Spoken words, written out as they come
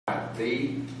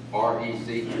B,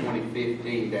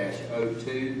 REZ-2015-02,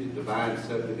 the Devine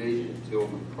Subdivision,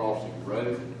 Tillman Crossing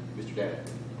Road. Mr. Devine.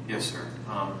 Yes, sir.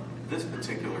 This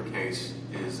particular case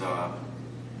is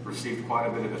received quite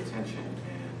a bit of attention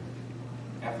and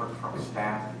effort from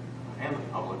staff and the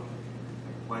public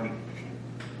and the Planning Commission.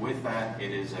 With that, it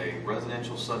is a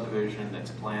residential subdivision that's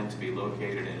planned to be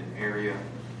located in an area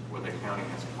where the county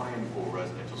has planned for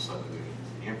residential subdivisions.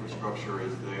 The infrastructure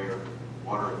is there,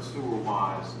 water and sewer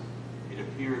wise. It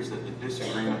appears that the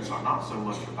disagreements are not so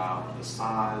much about the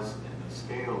size and the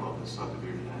scale of the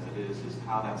subdivision as it is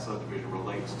how that subdivision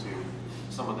relates to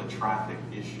some of the traffic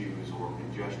issues or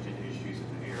congestion issues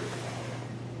in the area.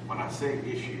 When I say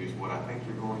issues, what I think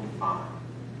you're going to find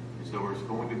is there's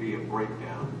going to be a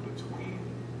breakdown between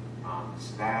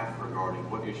staff regarding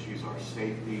what issues are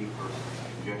safety versus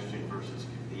congestion versus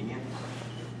convenience.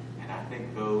 And I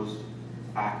think those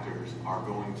factors are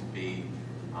going to be,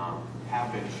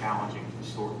 have been challenging to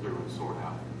sort through and sort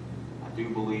out. I do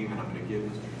believe, and I'm going to give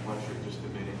Mr. Fletcher just a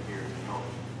minute here to help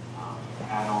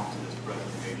add on to this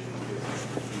presentation of his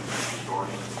expertise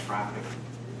regarding the traffic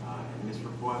in this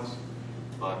request.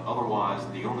 But otherwise,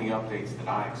 the only updates that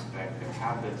I expect, there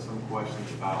have been some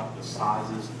questions about the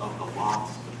sizes of the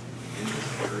lots in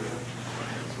this area.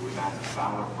 So we've asked the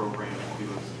Fowler program to do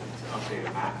us to update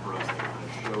a map for us that kind of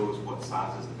shows what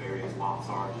sizes the various lots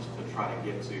are, just to try to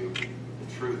get to the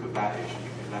truth of that issue,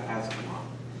 because that has come up.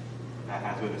 That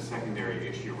has been a secondary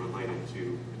issue related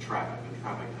to the traffic. The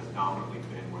traffic has dominantly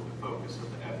been where the focus of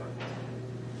the effort has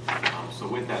been. So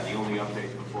with that, the only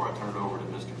updates before I turn it over to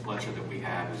Mr. Fletcher that we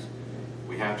have is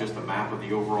we have just a map of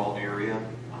the overall area,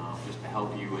 just to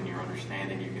help you in your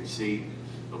understanding. You can see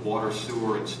the water,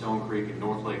 sewer, and Stone Creek and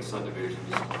North Lake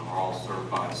subdivisions are all served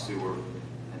by sewer.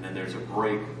 And then there's a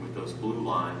break with those blue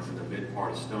lines in the mid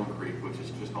part of Stone Creek, which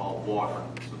is just all water.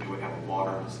 So they would have a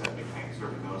water and a septic tank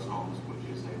serving those homes, which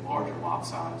is a larger lot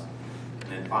size.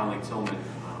 And then finally, Tillman,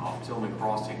 off Tillman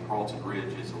Crossing, Carlton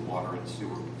Ridge is a water and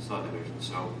sewer subdivision.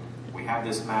 So we have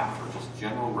this map for just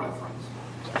general reference.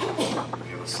 We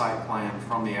have a site plan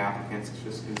from the applicants. It's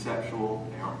just conceptual.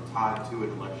 They aren't tied to it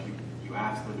unless you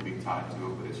ask them to be tied to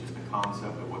it, but it's just a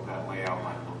concept of what that layout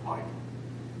might look like.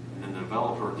 And then the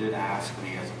developer did ask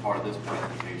me as a part of this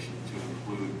presentation to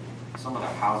include some of the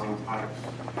housing types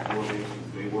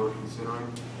elevations they were considering.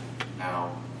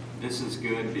 Now, this is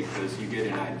good because you get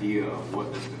an idea of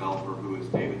what this developer, who is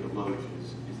David Deloge,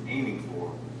 is aiming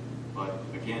for. But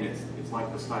again, it's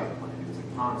like the site plan. It's a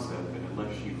concept, and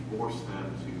unless you force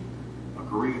them to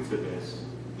agree to this,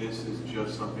 this is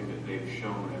just something that they've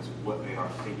shown as what they are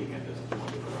thinking at this point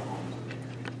for their homes in the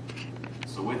area.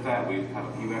 So with that, we have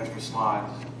a few extra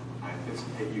slides. I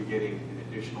anticipate you getting an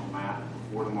additional map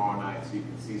before tomorrow night so you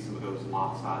can see some of those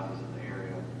lot sizes in the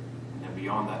area. And then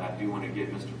beyond that, I do want to give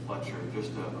Mr. Fletcher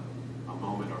just a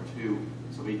moment or two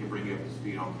so he can bring you up to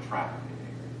speed on the traffic in the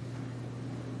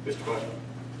area. Mr. Fletcher.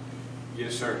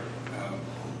 Yes, sir.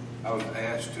 I was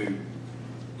asked to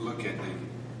look at the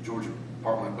Georgia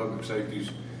Department of Public Safety's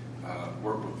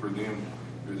work through them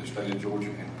through the state of Georgia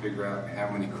and figure out how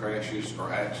many crashes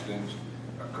or accidents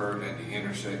occurred at the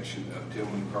intersection of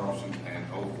Tillman Crossing and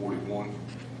Old 41.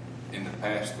 In the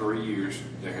past 3 years,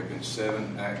 there have been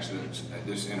 7 accidents at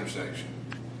this intersection,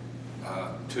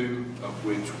 2 of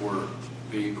which were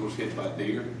vehicles hit by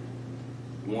deer.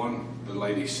 One, the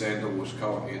lady's sandal was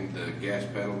caught in the gas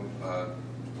pedal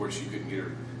where she couldn't get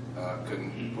her,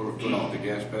 couldn't put her foot off the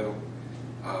gas pedal.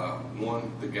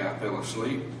 One, the guy fell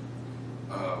asleep.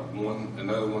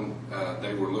 Another one,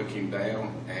 they were looking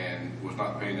down and was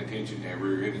not paying attention and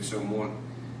rear-ended someone.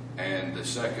 And the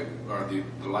second, or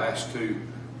the last 2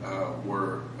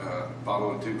 were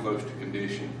following too close for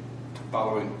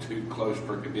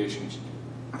conditions,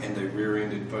 and they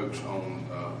rear-ended folks on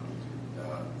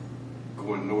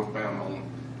going northbound on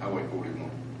Highway 41.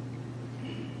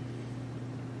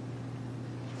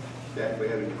 Staff, do we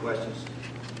have any questions?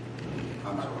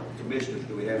 I'm sorry, commissioners,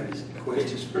 do we have any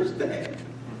questions for staff?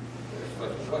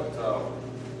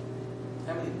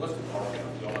 What's the car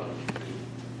count? Y'all know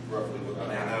roughly what I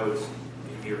know it's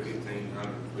here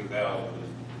 1,500, 3,000.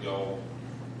 Y'all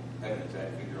have an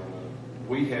exact figure on that?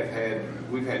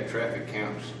 We've had traffic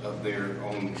counts up there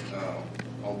on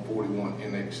 41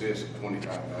 in excess of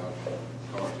 25,000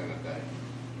 cars in a day.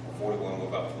 On 41, what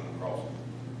about Tillman Crossing?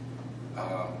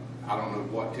 I don't know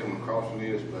what Tillman Crossing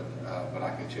is, but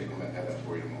I can check on that and have that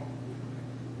for you tomorrow.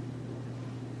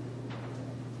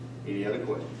 Any other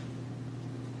questions?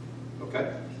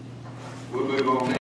 Okay. We'll move on.